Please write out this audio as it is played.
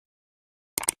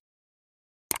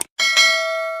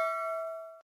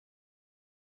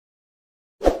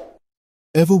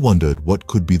Ever wondered what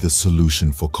could be the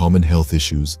solution for common health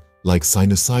issues like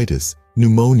sinusitis,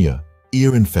 pneumonia,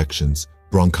 ear infections,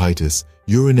 bronchitis,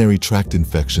 urinary tract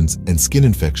infections, and skin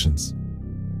infections?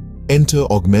 Enter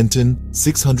Augmentin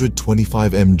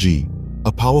 625 mg,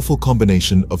 a powerful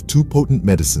combination of two potent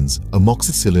medicines,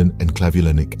 Amoxycillin and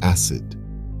Clavulanic Acid.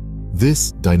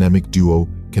 This dynamic duo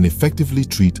can effectively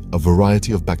treat a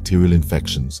variety of bacterial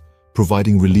infections,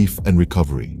 providing relief and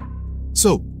recovery.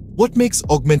 So, what makes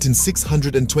Augmentin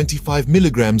 625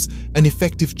 mg an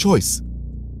effective choice?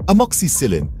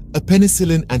 Amoxycillin, a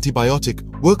penicillin antibiotic,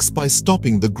 works by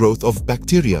stopping the growth of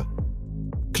bacteria.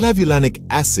 Clavulanic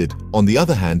acid, on the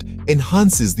other hand,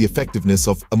 enhances the effectiveness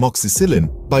of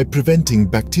amoxicillin by preventing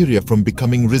bacteria from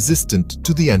becoming resistant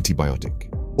to the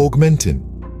antibiotic. Augmentin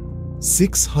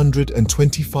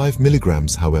 625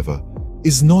 mg, however,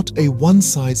 is not a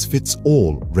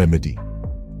one-size-fits-all remedy.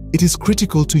 It is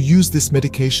critical to use this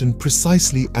medication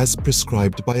precisely as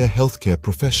prescribed by a healthcare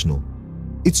professional.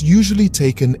 It's usually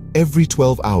taken every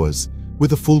 12 hours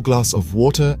with a full glass of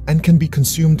water and can be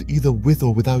consumed either with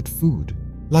or without food.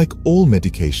 Like all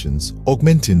medications,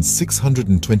 Augmentin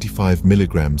 625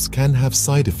 mg can have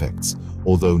side effects,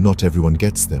 although not everyone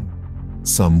gets them.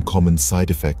 Some common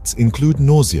side effects include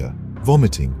nausea,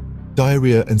 vomiting,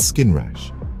 diarrhea, and skin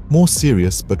rash. More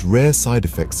serious but rare side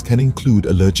effects can include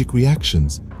allergic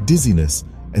reactions, dizziness,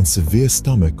 and severe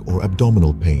stomach or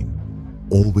abdominal pain.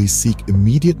 Always seek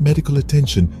immediate medical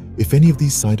attention if any of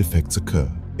these side effects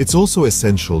occur. It's also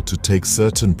essential to take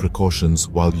certain precautions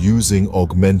while using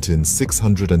Augmentin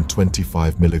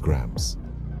 625 mg.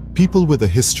 People with a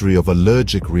history of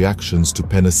allergic reactions to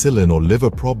penicillin or liver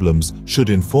problems should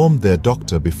inform their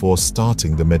doctor before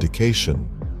starting the medication.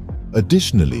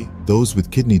 Additionally, those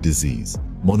with kidney disease,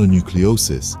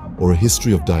 mononucleosis, or a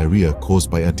history of diarrhea caused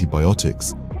by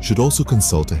antibiotics should also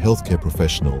consult a healthcare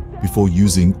professional before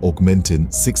using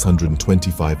Augmentin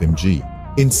 625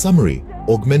 mg. In summary,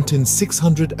 Augmentin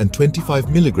 625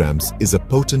 mg is a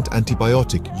potent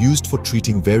antibiotic used for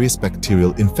treating various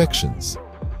bacterial infections.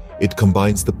 It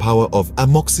combines the power of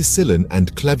amoxicillin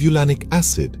and clavulanic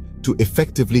acid to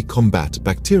effectively combat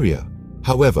bacteria.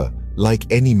 However,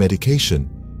 like any medication,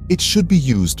 it should be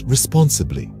used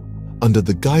responsibly, under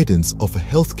the guidance of a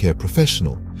healthcare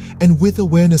professional, and with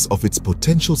awareness of its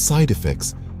potential side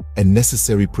effects and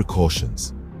necessary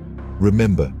precautions.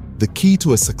 Remember, the key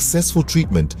to a successful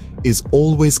treatment is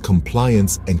always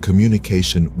compliance and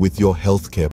communication with your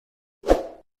healthcare